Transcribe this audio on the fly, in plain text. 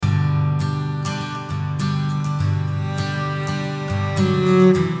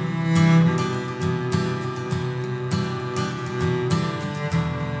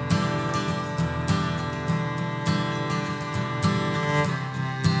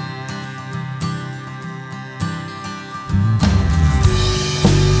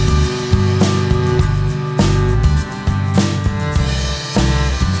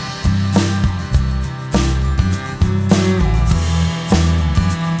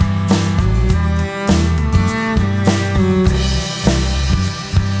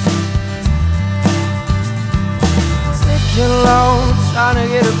Trying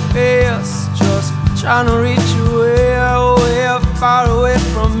to get a pass, just trying to reach you way far away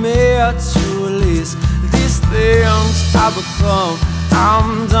from me to release these things I become.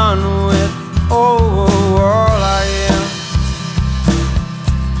 I'm done with all I am.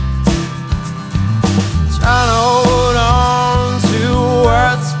 Trying to hold on to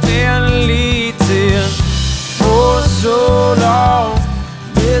what's been leading for so long,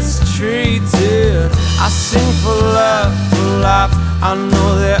 mistreated. I sing for love, for life. I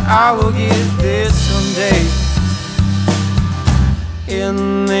know that I will get there someday.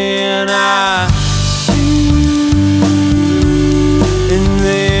 And then I shoot, and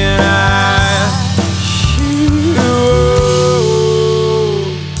then I shoot.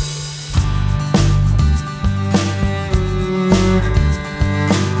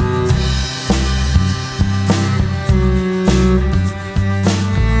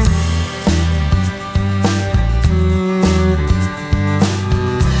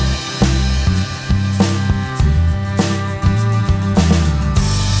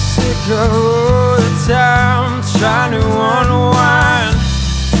 All the time trying to unwind,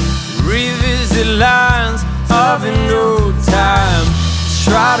 revisit lines of in no time.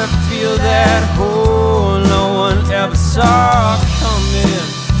 Try to feel that hole no one ever saw coming.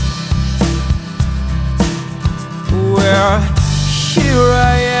 Well, here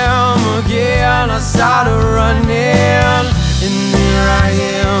I am again. I started running, and there I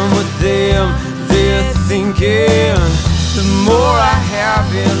am with them. They're thinking the more I have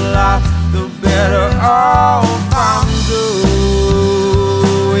in life, the better off I'm doing.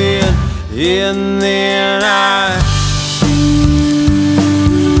 And then I shoot,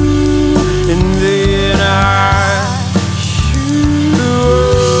 and then I shoot.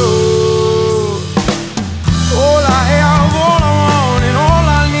 All I have, all I want, and all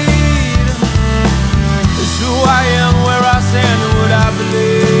I need is who I am, where I stand, and what I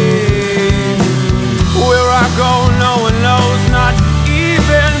believe. Where I go, no one knows, not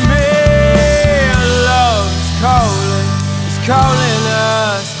even me. Love's calling, it's calling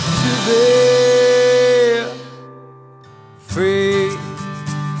us to be free.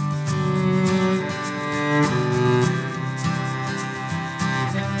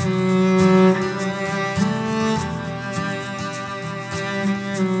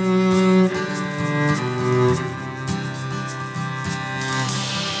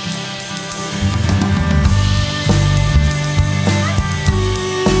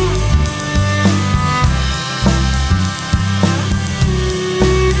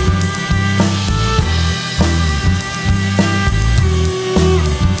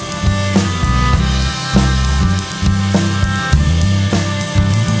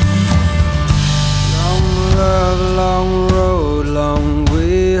 Long road, long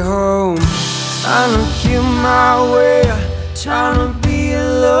way home. Trying to keep my way, trying to be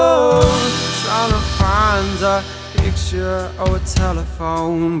alone. Trying to find a picture or a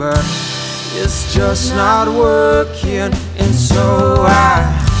telephone, but it's just not working. And so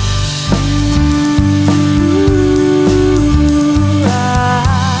I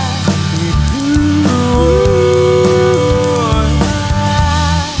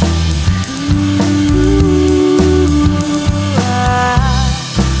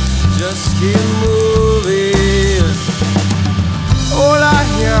keep moving. All I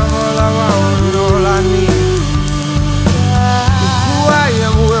hear, all I want, all I need is who I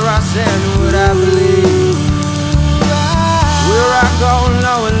am, where I stand, what I believe. Where I go,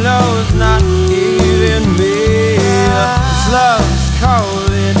 no one knows, not even me. This love's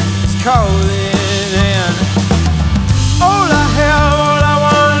calling, it's calling, and all I have, all I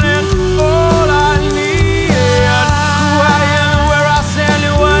want, and all I need is who I am, where I stand,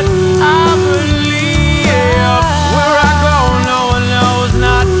 and what I believe. Where I go, no one knows,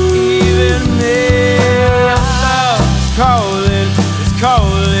 not even me. Love's calling, it's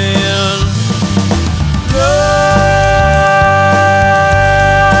calling.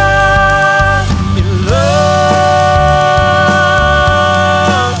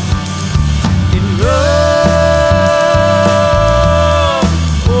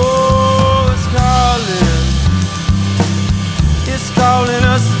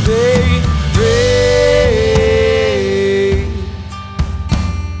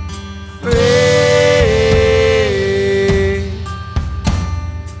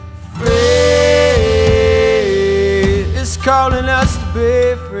 calling us to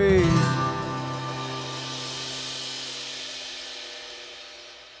be free.